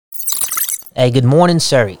Hey, good morning,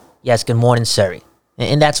 Surrey. Yes, good morning, Surrey.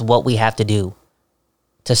 And that's what we have to do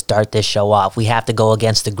to start this show off. We have to go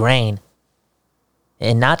against the grain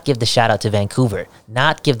and not give the shout out to Vancouver,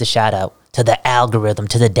 not give the shout out to the algorithm,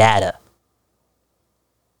 to the data.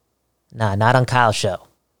 Nah, not on Kyle's show.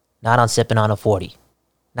 Not on Sipping on a 40.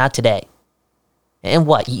 Not today. And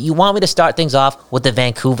what? You want me to start things off with the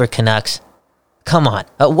Vancouver Canucks? Come on.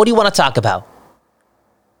 What do you want to talk about?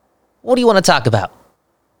 What do you want to talk about?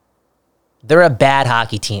 They're a bad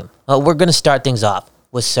hockey team. We're going to start things off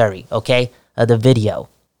with Surrey, okay? The video.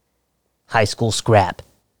 High school scrap.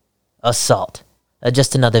 Assault.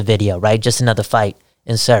 Just another video, right? Just another fight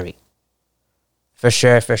in Surrey. For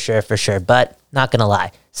sure. But, not going to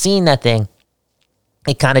lie. Seeing that thing,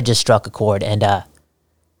 it kind of just struck a chord. And,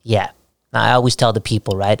 yeah. I always tell the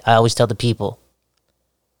people, right? If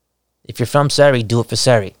you're from Surrey, do it for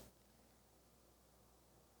Surrey.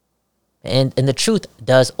 And the truth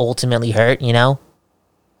does ultimately hurt, you know?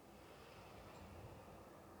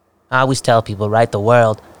 I always tell people, right? The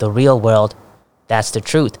world, the real world, that's the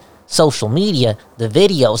truth. Social media, the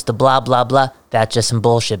videos, the blah, blah, blah, that's just some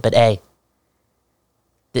bullshit. But hey,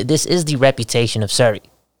 this is the reputation of Surrey.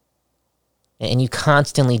 And you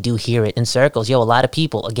constantly do hear it in circles. Yo, a lot of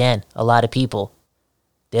people, they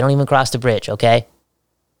don't even cross the bridge, okay?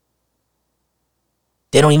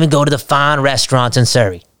 They don't even go to the fine restaurants in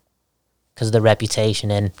Surrey because of the reputation.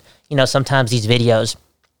 And, you know, sometimes these videos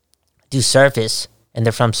do surface and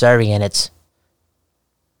they're from Surrey and it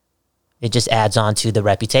just adds on to the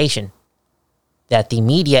reputation that the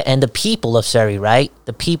media and the people of Surrey, right?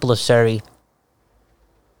 The people of Surrey,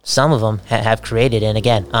 some of them have created. And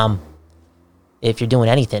again, if you're doing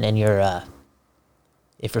anything and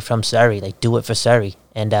if you're from Surrey, like, do it for Surrey.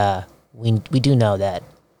 And we do know that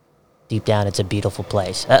deep down it's a beautiful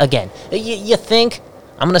place. Again, you think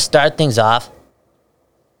I'm going to start things off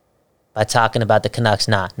by talking about the Canucks?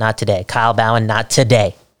 Nah, not today. Kyle Bowen, not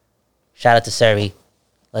today. Shout out to Surrey.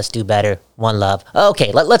 Let's do better. One love.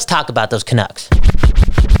 Okay, let's talk about those Canucks.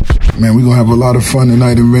 Man, we're going to have a lot of fun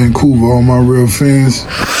tonight in Vancouver, all my real fans.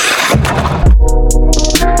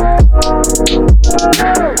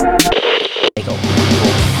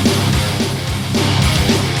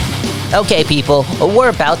 Okay, people, we're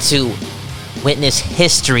about to witness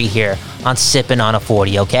history here on Sipping on a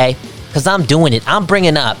 40, okay? Because I'm doing it. I'm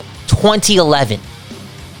bringing up 2011.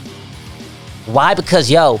 Why?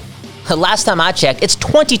 Because, yo, last time I checked, it's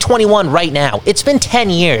 2021 right now. It's been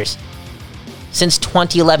 10 years since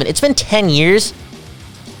 2011. It's been 10 years.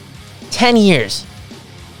 10 years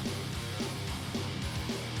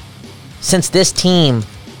since this team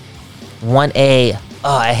won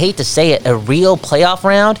I hate to say it, a real playoff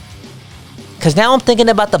round. Because now I'm thinking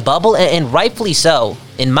about the bubble, and rightfully so,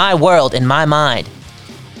 in my world, in my mind.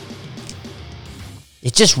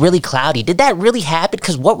 It's just really cloudy. Did that really happen?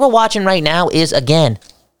 Because what we're watching right now is, again,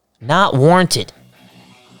 not warranted.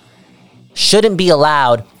 Shouldn't be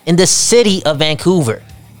allowed in the city of Vancouver.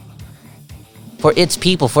 For its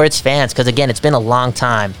people, for its fans. Because, again, it's been a long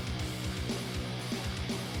time.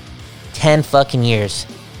 10 fucking years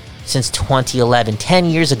since 2011. 10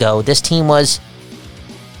 years ago, this team was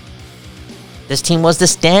the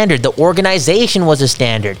standard. The organization was a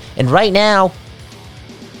standard. And right now,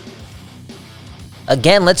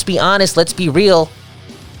 again, let's be honest, let's be real.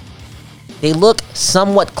 They look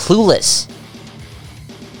somewhat clueless.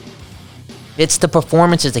 It's the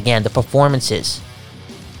performances again, the performances.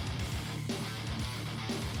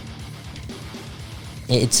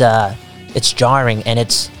 It's jarring, and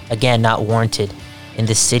it's, again, not warranted in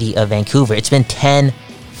the city of Vancouver. It's been 10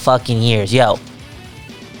 fucking years. Yo,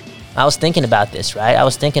 I was thinking about this, right?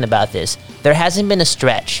 There hasn't been a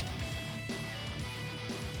stretch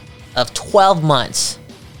of 12 months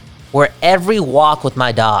where every walk with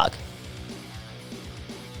my dog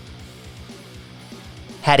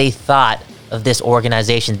had a thought of this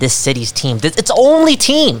organization, this city's team, its only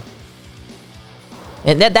team.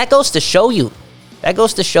 And that goes to show you.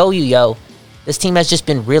 Yo, this team has just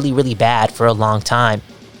been really, really bad for a long time.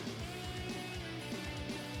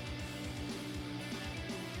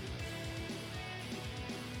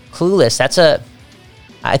 Clueless,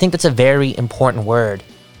 I think that's a very important word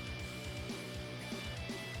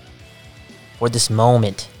for this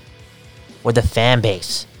moment, for the fan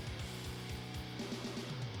base.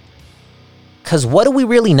 Because what do we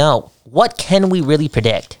really know? What can we really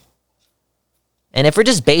predict? And if we're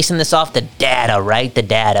just basing this off the data, right?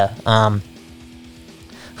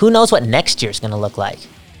 Who knows what next year's going to look like?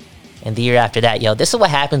 And the year after that, yo, this is what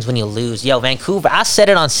happens when you lose. Yo, Vancouver, I said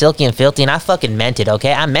it on Silky and Filthy, and I fucking meant it,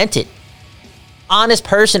 okay? I meant it. Honest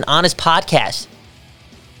person, honest podcast.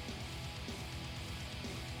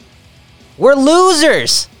 We're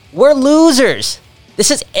losers. We're losers.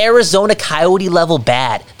 This is Arizona Coyote level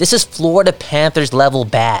bad. This is Florida Panthers level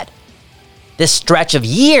bad. This stretch of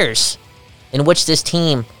years in which this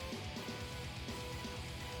team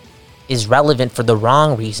is relevant for the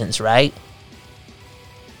wrong reasons, right?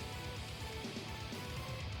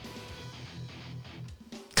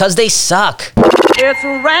 Because they suck. It's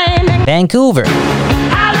raining. Vancouver.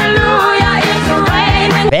 Hallelujah, it's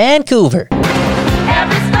raining. Vancouver.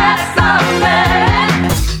 Every step's a man.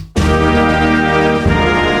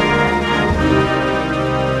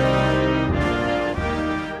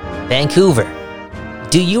 Vancouver.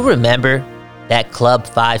 Do you remember that Club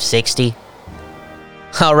 560?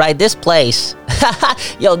 All right, this place,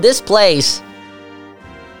 this place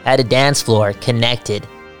had a dance floor connected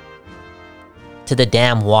to the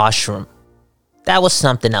damn washroom. That was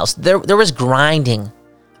something else. There was grinding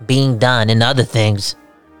being done and other things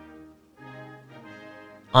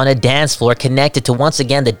on a dance floor connected to, once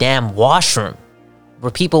again, the damn washroom,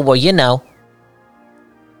 where people were,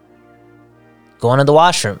 going to the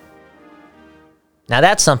washroom. Now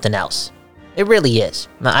that's something else. It really is.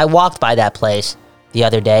 Now, I walked by that place the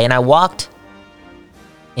other day, and I walked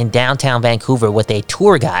in downtown Vancouver with a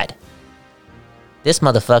tour guide. This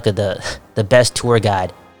motherfucker, the best tour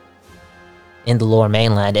guide in the Lower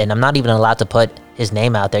Mainland, and I'm not even allowed to put his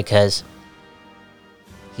name out there because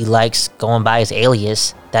he likes going by his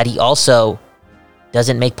alias that he also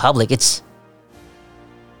doesn't make public. It's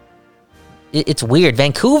weird.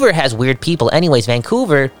 Vancouver has weird people. Anyways,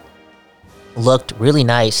 Vancouver looked really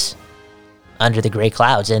nice under the gray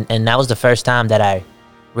clouds, and that was the first time that I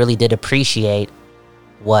really did appreciate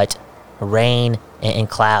what rain and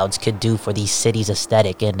clouds could do for the city's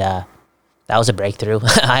aesthetic, and that was a breakthrough.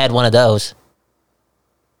 I had one of those.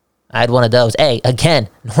 Hey, again,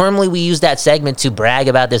 normally we use that segment to brag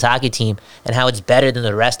about this hockey team and how it's better than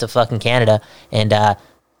the rest of fucking Canada, and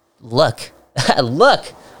look,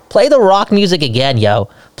 play the rock music again, yo.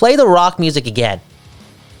 Play the rock music again.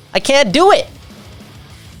 I can't do it.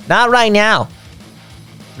 Not right now.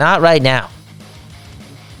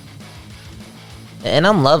 And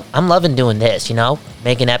I'm loving doing this,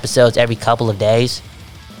 making episodes every couple of days.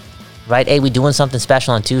 Right? Hey, we doing something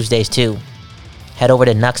special on Tuesdays too. Head over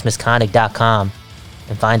to nuxmisconduct.com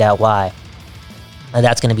and find out why. And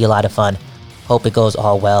that's going to be a lot of fun. Hope it goes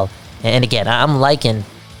all well. And again, I'm liking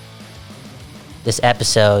this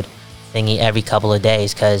episode thingy every couple of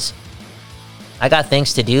days because I got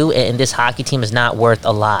things to do, and this hockey team is not worth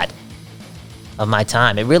a lot of my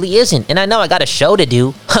time. It really isn't. And I know I got a show to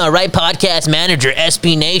do, right? Podcast manager,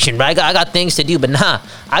 SB Nation, right? I got things to do, but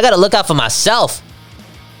I got to look out for myself.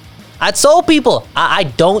 I told people I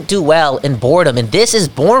don't do well in boredom, and this is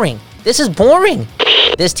boring.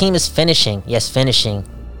 This team is finishing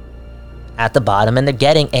at the bottom, and they're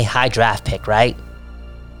getting a high draft pick, right?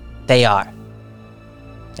 They are.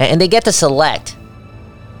 And they get to select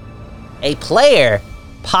a player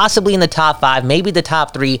possibly in the top 5, maybe the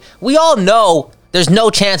top 3. We all know there's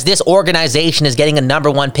no chance this organization is getting a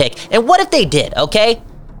number 1 pick. And what if they did, okay?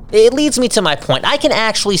 It leads me to my point. I can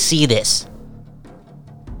actually see this.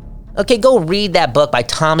 Okay, go read that book by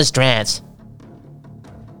Thomas Drance.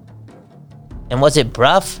 And was it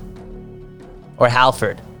Bruff or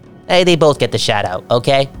Halford? Hey, they both get the shout out,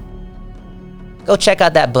 okay? Go check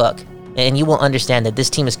out that book, and you will understand that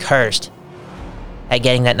this team is cursed at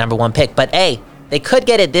getting that number 1 pick. But hey, they could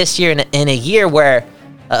get it this year in a year where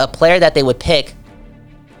a player that they would pick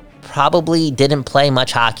probably didn't play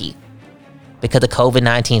much hockey because of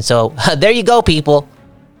COVID-19. So there you go, people.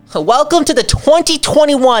 Welcome to the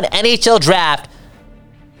 2021 NHL Draft,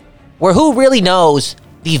 where who really knows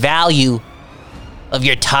the value of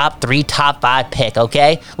your top 3, top 5 pick,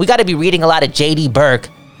 okay? We got to be reading a lot of J.D. Burke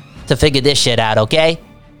to figure this shit out, okay?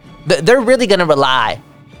 They're really going to rely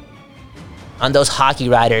on those hockey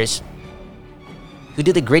writers who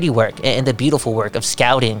do the gritty work and the beautiful work of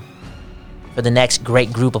scouting for the next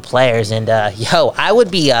great group of players. And, I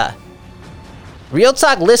would be, real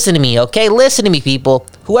talk, listen to me, okay? Listen to me, people.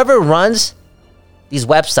 Whoever runs these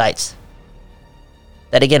websites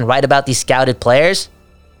that, again, write about these scouted players,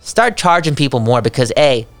 start charging people more because,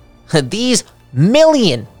 A, these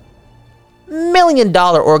 $1 million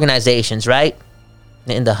organizations, right?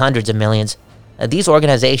 In the hundreds of millions, these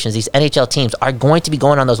organizations, these NHL teams are going to be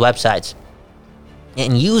going on those websites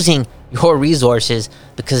and using your resources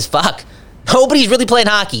because, fuck, nobody's really playing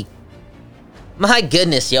hockey. My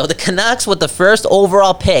goodness, yo, the Canucks with the first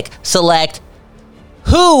overall pick select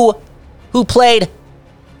who played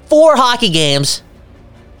 4 hockey games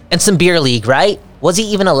and some beer league, right? Was he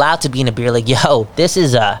even allowed to be in a beer league? Yo, this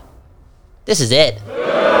is it. This is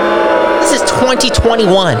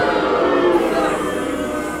 2021.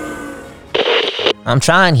 I'm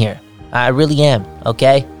trying here. I really am,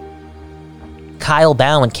 okay? Kyle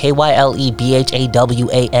Bowen,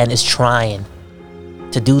 KYLEBHAWAN, is trying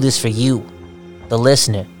to do this for you, the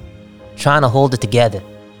listener. Trying to hold it together.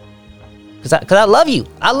 Because I love you.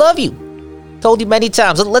 I love you. Told you many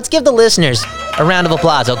times. Let's give the listeners a round of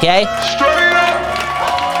applause, okay?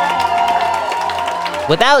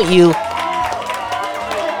 Without you,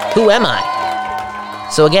 who am I?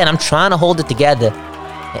 So again, I'm trying to hold it together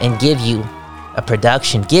and give you a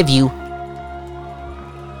production, give you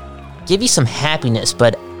some happiness,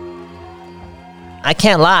 but I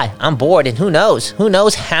can't lie, I'm bored, and who knows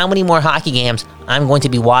how many more hockey games I'm going to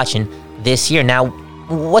be watching this year. Now,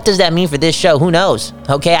 what does that mean for this show? Who knows?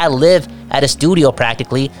 Okay, I live at a studio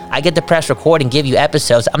practically. I get to press record and give you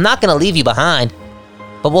episodes. I'm not gonna leave you behind,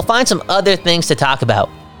 but we'll find some other things to talk about,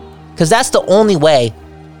 because that's the only way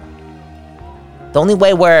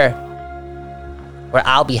where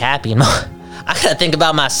I'll be happy. I gotta think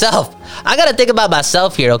about myself. I gotta think about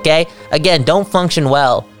myself here, okay? Again, don't function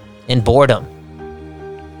well in boredom.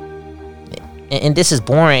 And this is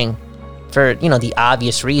boring for, the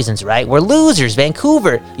obvious reasons, right? We're losers,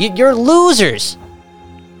 Vancouver. You're losers.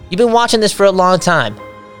 You've been watching this for a long time.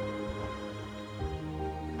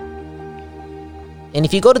 And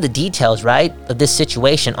if you go to the details, right, of this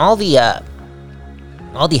situation, all the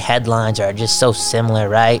headlines are just so similar,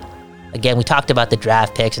 right? Again, we talked about the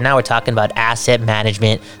draft picks, and now we're talking about asset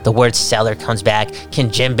management. The word seller comes back.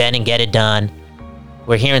 Can Jim Benning get it done?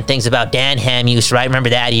 We're hearing things about Dan Hamhuis, right? Remember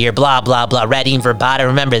that year? Blah, blah, blah. Radim Verbata,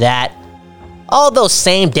 remember that? All those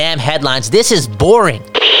same damn headlines. This is boring.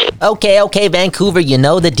 Okay, Vancouver, you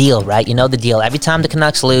know the deal, right? You know the deal. Every time the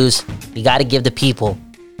Canucks lose, you got to give the people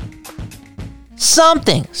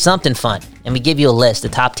something fun. And we give you a list, the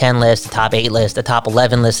top 10 list, the top 8 list, the top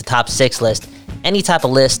 11 list, the top 6 list, any type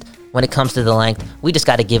of list. When it comes to the length, we just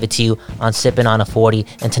got to give it to you on Sippin' on a 40.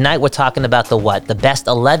 And tonight we're talking about the best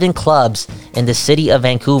 11 clubs in the city of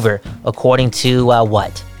Vancouver, according to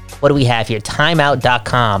what? What do we have here?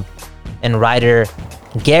 Timeout.com and writer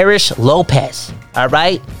Garish Lopez. All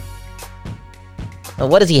right? Now,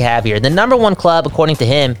 what does he have here? The number 1 club, according to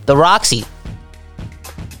him, the Roxy.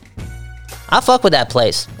 I fuck with that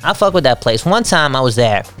place. One time I was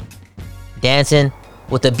there dancing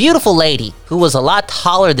with a beautiful lady who was a lot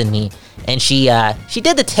taller than me, and she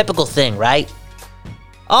did the typical thing, right?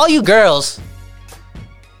 All you girls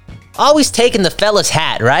always taking the fella's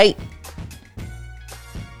hat, right?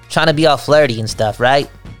 Trying to be all flirty and stuff,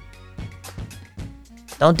 right?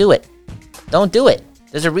 Don't do it.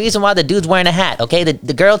 There's a reason why the dude's wearing a hat, okay?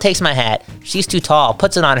 The girl takes my hat. She's too tall,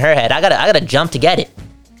 puts it on her head. I gotta jump to get it.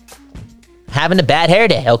 Having a bad hair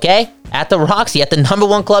day, okay? At the Roxy, at the number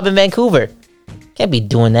 1 club in Vancouver. Can't be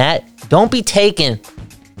doing that. Don't be taking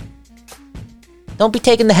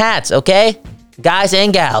the hats, okay? Guys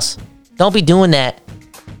and gals. Don't be doing that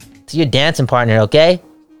to your dancing partner, okay?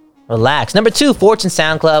 Relax. Number 2, Fortune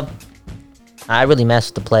Sound Club. I really mess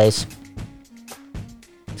with the place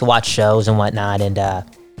to watch shows and whatnot, and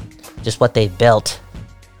just what they've built.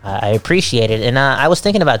 I appreciate it. And I was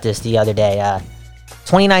thinking about this the other day.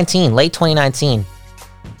 2019, late 2019,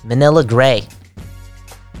 Manila Grey.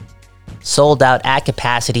 Sold out at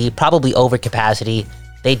capacity, probably over capacity.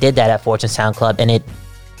 They did that at Fortune Sound Club, and it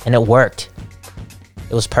worked.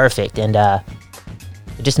 It was perfect, and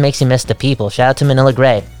it just makes you miss the people. Shout out to Manila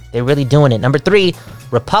Grey. They're really doing it. Number 3,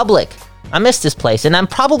 Republic. I miss this place, and I'm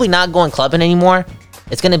probably not going clubbing anymore.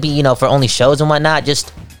 It's gonna be, for only shows and whatnot.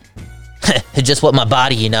 Just what my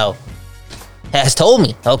body, has told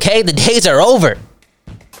me. Okay, the days are over.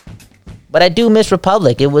 But I do miss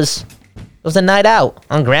Republic. It was a night out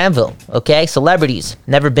on Granville, okay? Celebrities,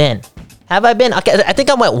 never been. Have I been? Okay, I think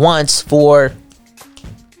I went once for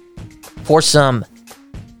some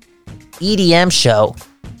EDM show.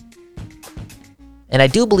 And I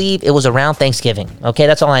do believe it was around Thanksgiving, okay?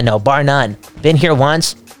 That's all I know, bar none. Been here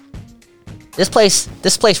once. This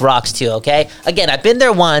place rocks too, okay? Again, I've been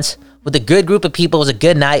there once with a good group of people. It was a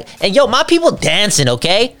good night. And my people dancing,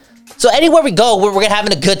 okay? So anywhere we go, we're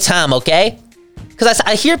having a good time, okay? Because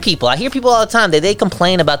I hear people all the time. They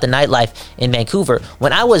complain about the nightlife in Vancouver.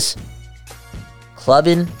 When I was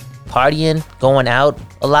clubbing, partying, going out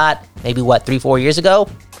a lot, maybe 3-4 years ago,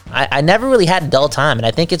 I never really had a dull time. And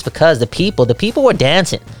I think it's because the people were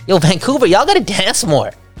dancing. Vancouver, y'all gotta dance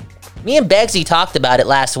more. Me and Begsy talked about it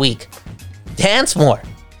last week. Dance more.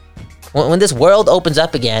 When this world opens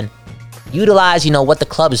up again, utilize, what the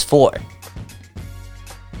club is for.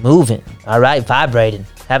 Moving, all right, vibrating.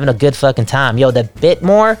 Having a good fucking time. The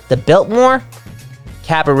Biltmore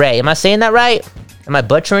Cabaret. Am I saying that right? Am I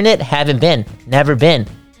butchering it? Haven't been. Never been.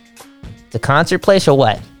 The concert place or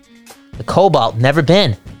what? The Cobalt, never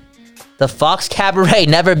been. The Fox Cabaret,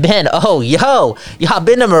 never been. Oh, yo, I've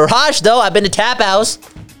been to Mirage, though. I've been to Tap House.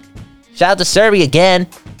 Shout out to Surrey again.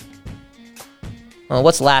 Well,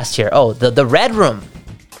 what's last here? Oh, the Red Room.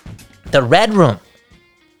 The Red Room.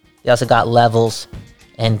 They also got Levels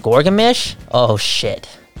and Gorgamish. Oh, shit.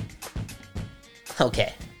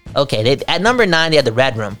 Okay. At number 9, they had the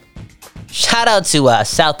Red Room. Shout out to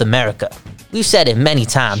South America. We've said it many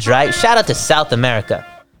times, right? Shout out to South America.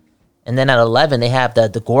 And then at 11, they have the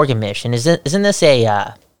Gorgamish. And isn't this a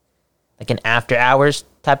like an after hours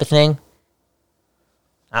type of thing?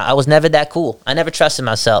 I was never that cool. I never trusted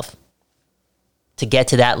myself to get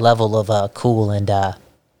to that level of cool and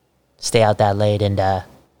stay out that late and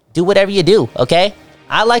do whatever you do, okay?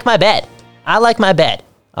 I like my bed.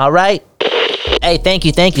 All right? Hey, thank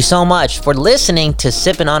you so much for listening to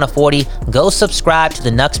Sippin' on a 40. Go subscribe to the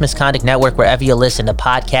Nux Misconduct Network wherever you listen to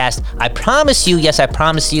podcasts. I promise you, yes, I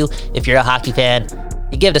promise you, if you're a hockey fan,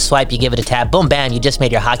 you give it a swipe, you give it a tap, boom, bam, you just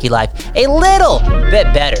made your hockey life a little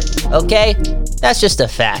bit better, okay? That's just a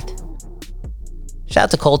fact. Shout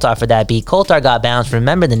out to Coltar for that beat. Coltar got bounced.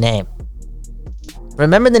 Remember the name.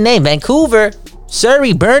 Vancouver,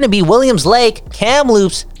 Surrey, Burnaby, Williams Lake,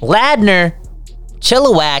 Kamloops, Ladner,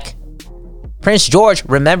 Chilliwack, Prince George.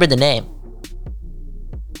 Remember the name.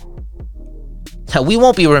 Now, we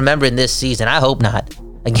won't be remembering this season. I hope not.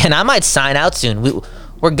 Again, I might sign out soon.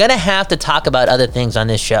 We're going to have to talk about other things on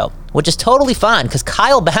this show, which is totally fine because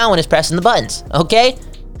Kyle Bowen is pressing the buttons, okay?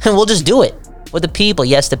 And we'll just do it with the people.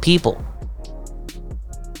 Yes, the people.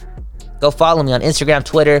 Go follow me on Instagram,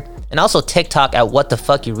 Twitter, and also TikTok at What the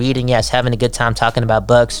Fuck You Reading. Yes, having a good time talking about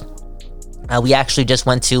books. We actually just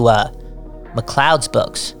went to McLeod's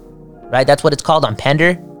Books, right? That's what it's called on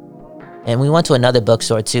Pender. And we went to another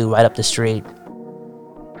bookstore too, right up the street.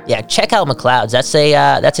 Yeah, check out McLeod's. That's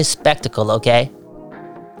a spectacle, okay?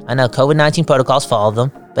 I know COVID-19 protocols follow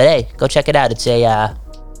them, but hey, go check it out. It's an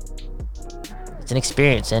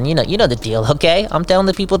experience, and you know the deal, okay? I'm telling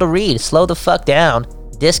the people to read. Slow the fuck down.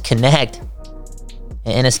 Disconnect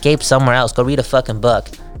and escape somewhere else. Go read a fucking book.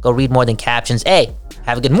 Go read more than captions. Hey,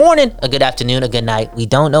 have a good morning, a good afternoon, a good night. We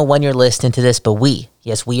don't know when you're listening to this, but we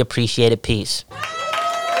appreciate it. Peace.